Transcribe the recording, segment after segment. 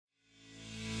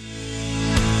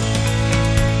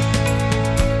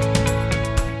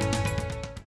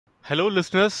Hello,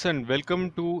 listeners, and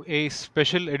welcome to a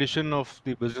special edition of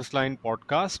the Business Line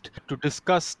podcast to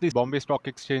discuss the Bombay Stock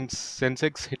Exchange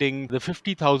Sensex hitting the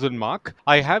 50,000 mark.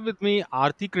 I have with me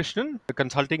Aarti Krishnan, the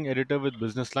consulting editor with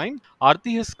Business Line.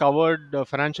 Aarti has covered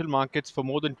financial markets for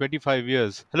more than 25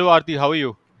 years. Hello, Aarti, how are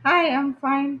you? Hi, I'm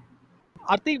fine.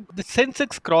 Aarti, the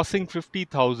Sensex crossing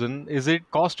 50,000, is it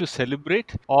cause to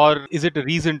celebrate or is it a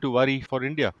reason to worry for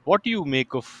India? What do you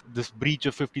make of this breach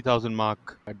of 50,000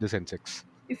 mark at the Sensex?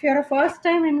 If you're a first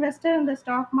time investor in the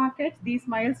stock markets, these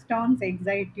milestones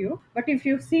excite you. But if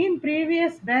you've seen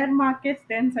previous bear markets,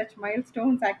 then such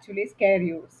milestones actually scare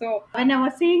you. So, when I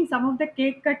was seeing some of the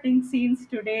cake cutting scenes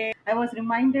today, I was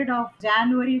reminded of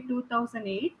January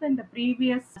 2008 when the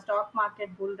previous stock market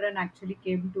bull run actually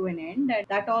came to an end. And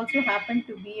that also happened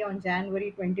to be on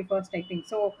January 21st, I think.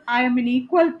 So, I am in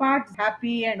equal parts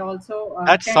happy and also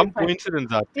That's some terrified.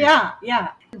 coincidence, Aarti. Yeah.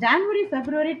 January,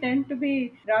 February tend to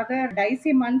be rather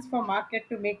dicey months for market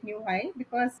to make new high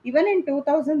because even in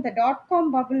 2000, the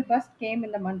dot-com bubble bust came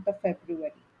in the month of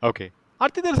February. Okay.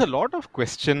 Arti, there's a lot of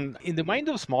question in the minds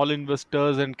of small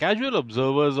investors and casual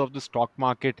observers of the stock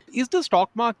market. Is the stock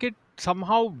market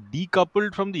somehow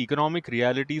decoupled from the economic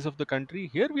realities of the country?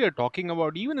 Here we are talking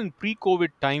about, even in pre COVID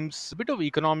times, a bit of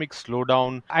economic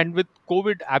slowdown, and with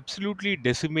COVID absolutely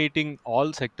decimating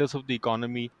all sectors of the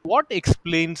economy. What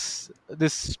explains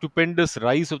this stupendous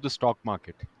rise of the stock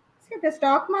market? See, the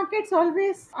stock markets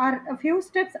always are a few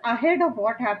steps ahead of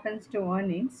what happens to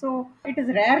earnings. So it is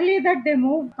rarely that they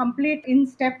move complete in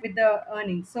step with the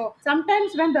earnings. So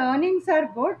sometimes when the earnings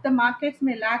are good, the markets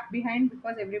may lag behind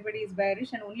because everybody is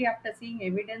bearish and only after seeing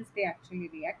evidence they actually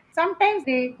react. Sometimes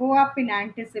they go up in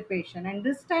anticipation. And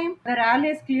this time the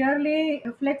rallies clearly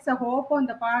reflects a hope on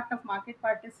the part of market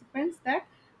participants that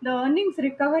the earnings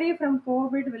recovery from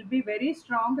COVID will be very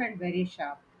strong and very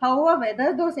sharp. However,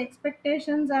 whether those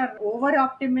expectations are over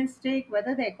optimistic,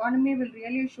 whether the economy will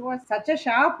really show us such a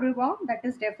sharp rebound, that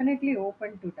is definitely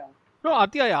open to doubt. No,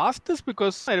 Ati, I asked this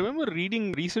because I remember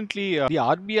reading recently the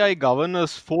RBI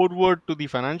governor's foreword to the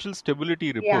financial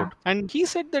stability Yeah, report. And he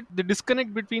said that the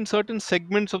disconnect between certain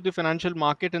segments of the financial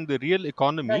market and the real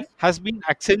economy that's has been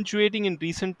accentuating in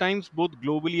recent times, both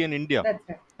globally and India. that's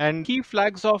right. And he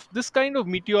flags off this kind of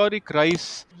meteoric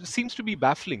rise seems to be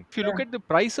baffling. If you look Yeah. at the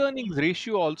price earnings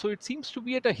ratio, also, it seems to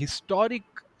be at a historic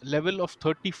level of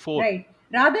 34. Right.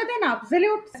 Rather than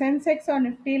absolute Sensex or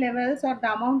Nifty levels or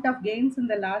the amount of gains in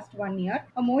the last 1 year,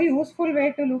 a more useful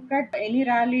way to look at any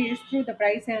rally is through the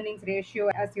price earnings ratio,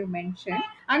 as you mentioned.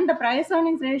 And the price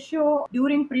earnings ratio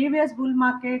during previous bull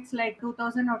markets like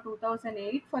 2000 or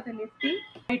 2008 for the Nifty,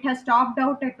 it has topped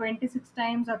out at 26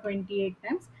 times or 28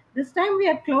 times. This time we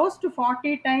are close to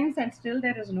 40 times and still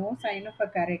there is no sign of a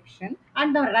correction.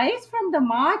 And the rise from the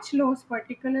March lows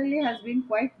particularly has been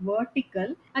quite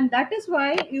vertical. And that is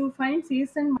why you find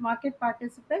seasoned market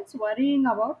participants worrying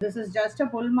about this is just a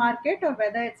bull market or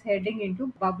whether it's heading into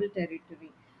bubble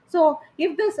territory. So,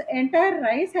 if this entire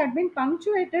rise had been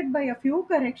punctuated by a few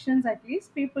corrections at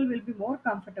least, people will be more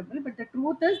comfortable. But the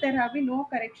truth is, there have been no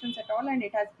corrections at all, and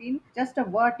it has been just a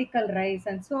vertical rise.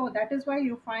 And so, that is why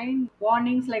you find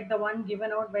warnings like the one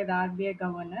given out by the RBI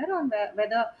governor on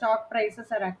whether stock prices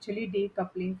are actually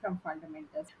decoupling from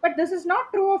fundamentals. But this is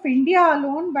not true of India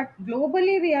alone, but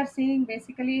globally, we are seeing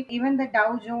basically even the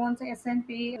Dow Jones,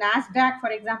 S&P, Nasdaq, for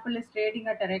example, is trading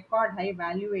at a record high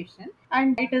valuation.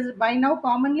 And it is by now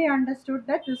commonly understood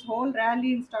that this whole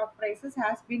rally in stock prices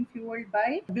has been fueled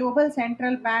by global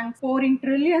central banks pouring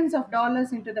trillions of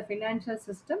dollars into the financial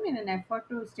system in an effort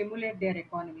to stimulate their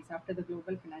economies after the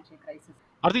global financial crisis.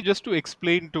 Arthi, just to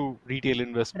explain to retail Right.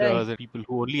 investors and people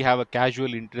who only have a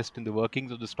casual interest in the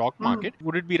workings of the stock Mm. market,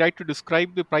 would it be right to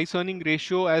describe the price earning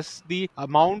ratio as the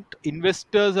amount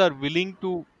investors are willing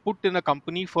to put in a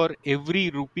company for every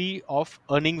rupee of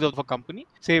earnings of a company?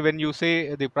 Say, when you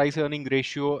say the price earning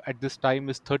ratio at this time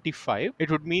is 35, it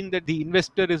would mean that the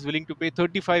investor is willing to pay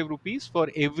 35 rupees for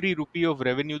every rupee of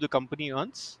revenue the company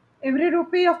earns, Every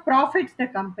rupee of profits the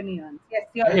company earns. Yes,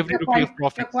 you're, every you're rupee quite of you're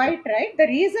profits. Yeah. quite right. The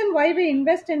reason why we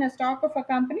invest in a stock of a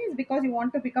company is because you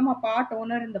want to become a part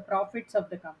owner in the profits of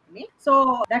the company.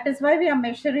 So that is why we are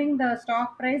measuring the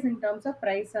stock price in terms of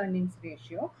price earnings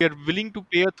ratio. We are willing to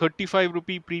pay a 35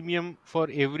 rupee premium for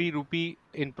every rupee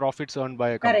in profits earned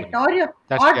by a Correct. company.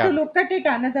 That's Or the to average. look at it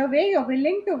another way, you're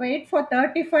willing to wait for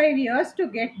 35 years to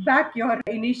get back your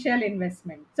initial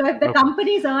investment. So if the Okay.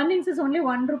 company's earnings is only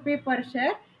 1 rupee per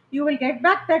share, you will get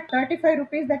back that 35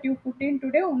 rupees that you put in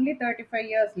today only 35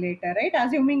 years later, right?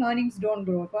 Assuming earnings don't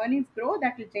grow. If earnings grow,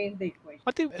 that will change the equation.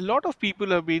 I think a lot of people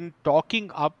have been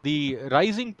talking up the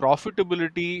rising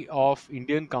profitability of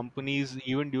Indian companies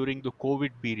even during the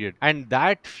COVID period, and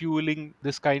that fueling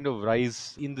this kind of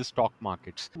rise in the stock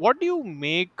markets. What do you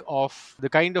make of the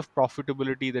kind of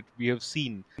profitability that we have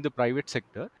seen in the private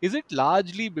sector? Is it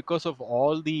largely because of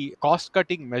all the cost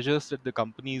cutting measures that the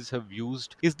companies have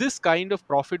used? Is this kind of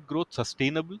profit growth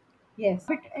sustainable? Yes,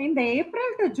 but in the April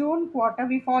to June quarter,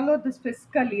 we follow this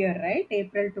fiscal year, right?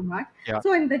 April to March. Yeah.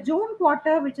 So in the June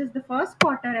quarter, which is the first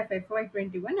quarter of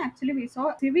FY21, actually we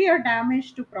saw severe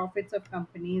damage to profits of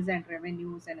companies and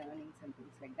revenues and earnings and things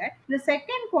like that. The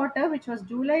second quarter, which was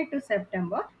July to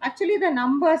September, actually the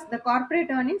numbers, the corporate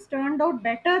earnings turned out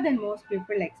better than most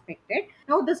people expected.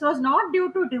 Now, this was not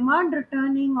due to demand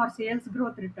returning or sales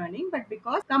growth returning, but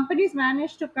because companies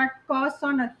managed to cut costs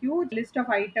on a huge list of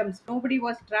items. Nobody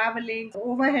was traveling,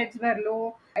 overheads were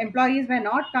low, employees were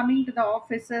not coming to the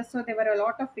offices, so there were a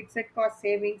lot of fixed cost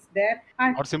savings there.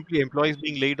 And Or simply employees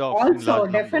being laid off in also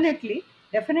large numbers?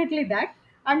 definitely that.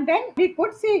 And then we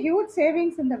could see huge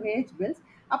savings in the wage bills.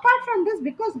 Apart from this,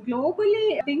 because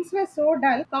globally things were so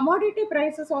dull, commodity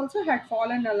prices also had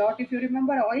fallen a lot. If you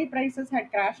remember, oil prices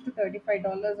had crashed to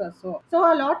 $35 or so. So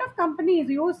a lot of companies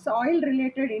use oil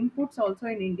related inputs also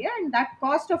in India, and that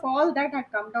cost of all that had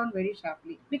come down very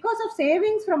sharply because of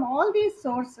savings from all these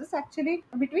sources. Actually,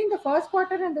 between the first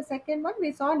quarter and the second one,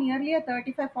 we saw nearly a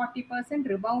 35-40%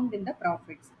 rebound in the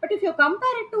profits. But if you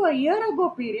compare it to a year ago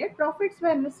period, profits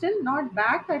were still not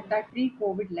back at that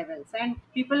pre-COVID levels, and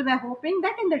people were hoping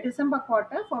that in the December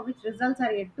quarter, for which results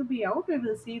are yet to be out, we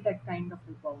will see that kind of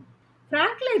rebound.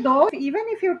 Frankly, though, even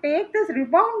if you take this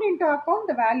rebound into account,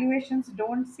 the valuations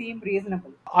don't seem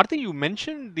reasonable. Arthi, you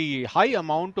mentioned the high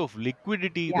amount of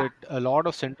liquidity Yeah, that a lot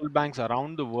of central banks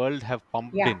around the world have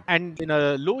pumped yeah. in. And in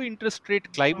a low interest rate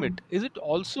Mm. climate, is it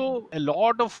also a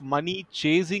lot of money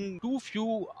chasing too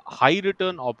few high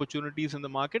return opportunities in the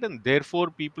market and therefore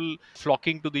people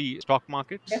flocking to the stock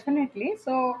markets? Definitely.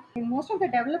 So, in most of the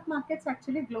developed markets,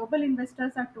 actually, global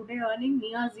investors are today earning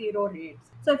near zero rates.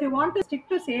 So, if you want to stick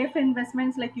to safe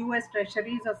investments like US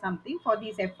treasuries or something for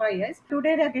these FIS,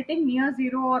 today they're getting near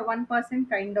zero or 1%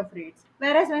 kind of rates.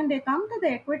 Whereas when they come to the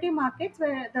equity markets,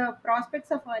 where the prospects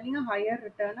of earning a higher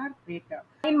return are greater.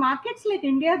 In markets like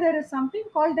India, there is something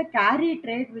called the carry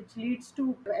trade, which leads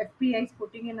to FPIs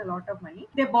putting in a lot of money.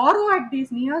 They borrow at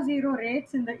these near zero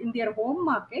rates in their home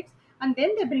markets, and then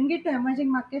they bring it to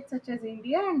emerging markets such as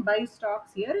India and buy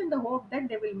stocks here in the hope that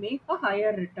they will make a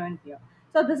higher return here.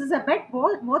 So this is a bet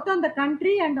both on the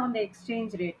country and on the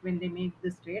exchange rate when they make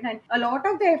this trade. And a lot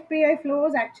of the FPI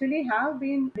flows actually have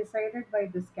been decided by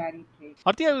this carry trade.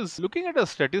 Arti, I was looking at a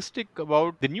statistic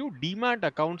about the new demat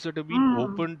accounts that have been Mm.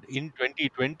 opened in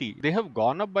 2020. They have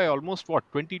gone up by almost what,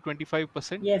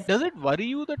 20-25%? Yes. Does it worry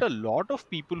you that a lot of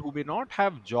people who may not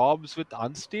have jobs with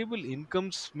unstable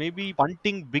incomes may be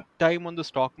punting big time on the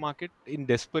stock market in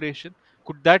desperation?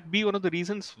 Could that be one of the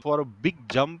reasons for a big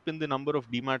jump in the number of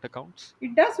demat accounts?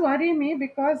 It does worry me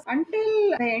because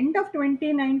until the end of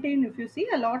 2019, if you see,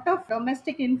 a lot of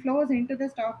domestic inflows into the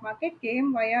stock market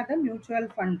came via the mutual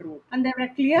fund route. And there were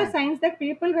clear Hmm. signs that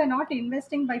people were not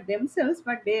investing by themselves,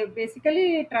 but they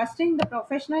basically trusting the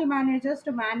professional managers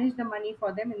to manage the money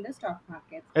for them in the stock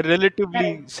market. A Correct.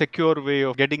 relatively secure way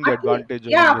of getting the At least, advantage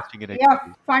of yeah, investing in yeah.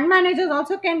 equities. Fund managers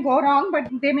also can go wrong, but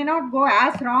they may not go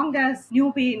as wrong as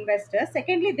newbie investors.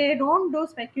 Secondly, they don't do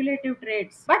speculative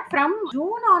trades. But from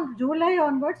July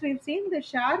onwards, we've seen the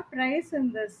sharp rise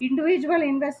in this individual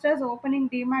investors opening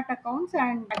demat accounts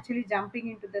and actually jumping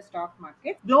into the stock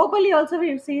market. Globally, also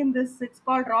we've seen this. It's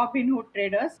called Robinhood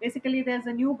traders. Basically, there's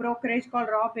a new brokerage called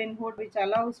Robinhood, which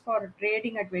allows for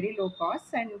trading at very low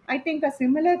costs. And I think a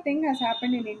similar thing has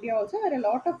happened in India also, where a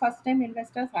lot of first-time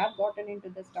investors have gotten into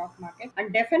the stock market.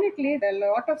 And definitely, there are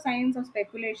a lot of signs of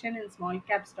speculation in small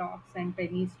cap stocks and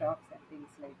penny stocks and things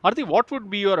like that. Arti, what would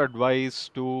be your advice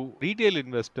to retail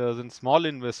investors and small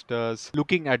investors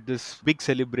looking at this big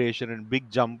celebration and big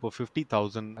jump of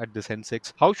 50,000 at the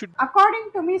Sensex? How should According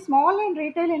to me, small and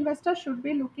retail investors should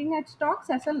be looking at stocks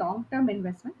as a long term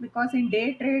investment because in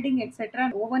day trading,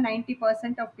 etc., over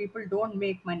 90% of people don't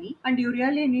make money, and you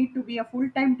really need to be a full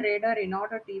time trader in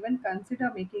order to even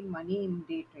consider making money in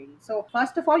day trading. So,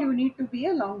 first of all, you need to be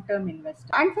a long term investor.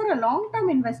 And for a long term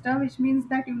investor, which means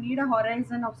that you need a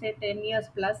horizon of say 10 10 years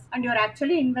plus, and you're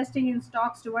actually investing in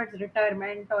stocks towards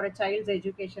retirement or a child's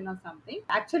education or something.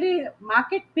 Actually,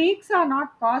 market peaks are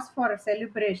not cause for a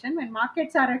celebration. When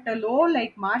markets are at a low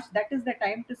like March, that is the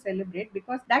time to celebrate,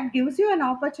 because that gives you an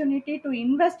opportunity to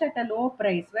invest at a low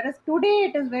price. Whereas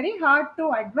today it is very hard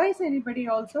to advise anybody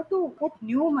also to put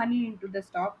new money into the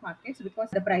stock markets because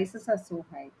the prices are so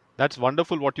high. That's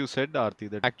wonderful what you said, Aarti,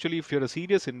 that actually, if you're a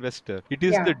serious investor, it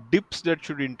is the Yeah. dips that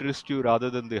should interest you rather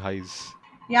than the highs.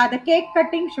 Yeah, the cake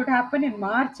cutting should happen in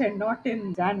March and not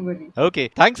in January. Okay,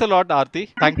 thanks a lot, Aarti.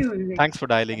 Thank you, Vivek. Thanks for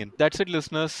dialing Thank in. That's it,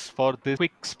 listeners, for this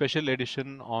quick special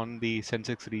edition on the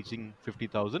Sensex reaching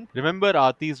 50,000. Remember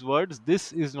Aarti's words,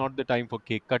 this is not the time for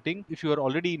cake cutting. If you are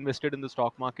already invested in the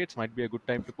stock markets, might be a good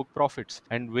time to book profits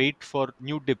and wait for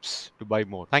new dips to buy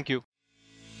more. Thank you.